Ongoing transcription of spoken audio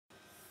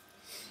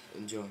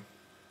Enjoy.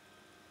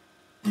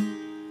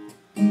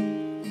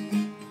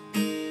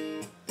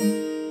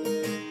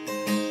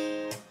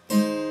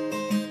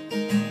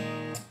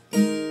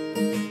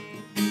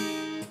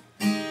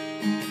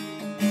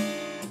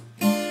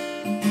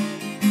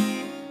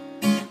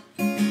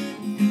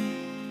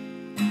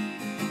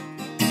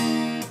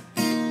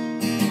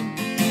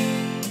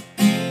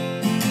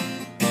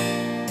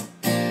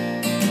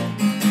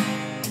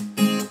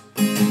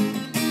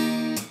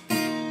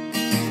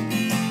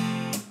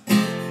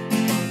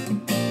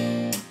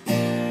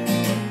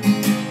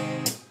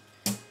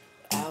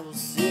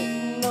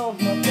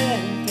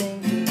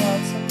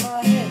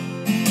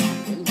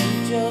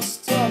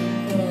 Just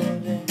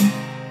stumbled in.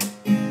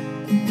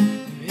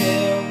 Your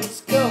hair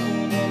was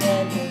golden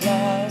and your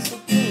eyes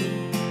were blue,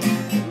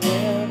 and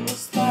it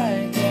was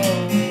like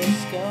a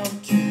wish come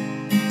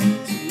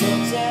true. She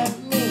looked at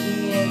me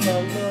and I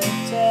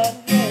looked at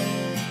her.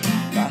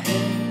 My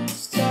head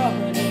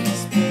started to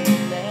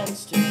spin and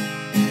stir.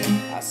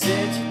 I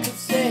said you could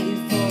stay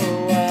for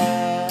a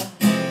while,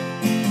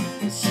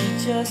 and she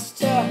just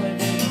started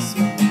to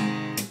smile.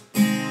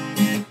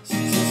 She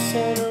just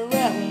turned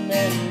around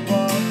and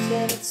walked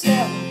in the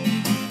town,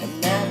 and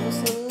that was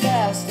the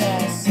last I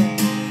saw.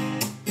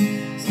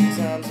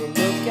 Sometimes I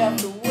look out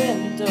the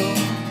window,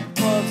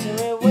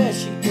 wondering where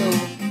she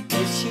goes,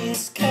 if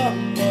she's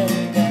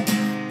coming back.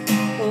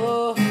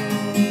 Oh,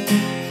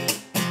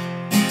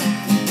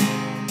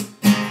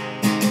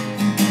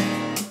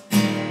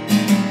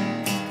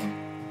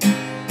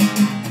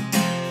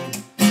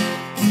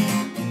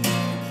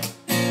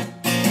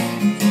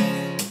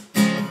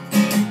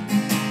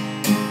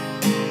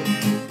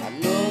 I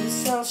know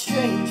this sounds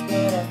strange,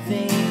 but I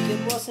think it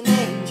was an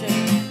angel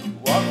who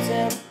walked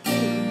down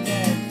through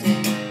that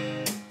day.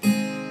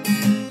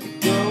 The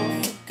girl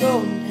with the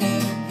golden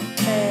hair,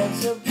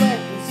 hands are bright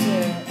as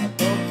hair. I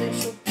don't think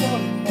she'll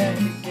come back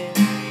again.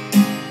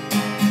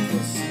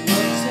 But she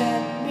looked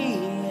at me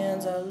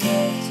and I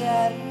looked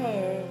at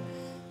her.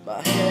 My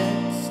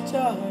head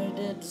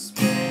started to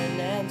spin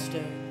and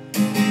stir.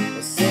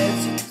 I said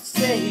she could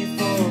stay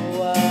for a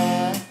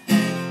while,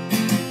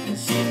 and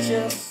she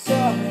just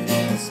started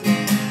to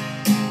smile.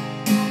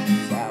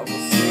 I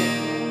was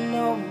sitting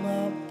on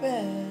my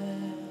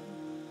bed.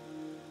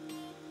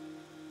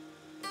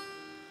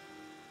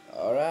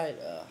 Alright,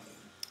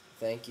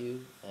 thank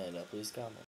you, and please comment.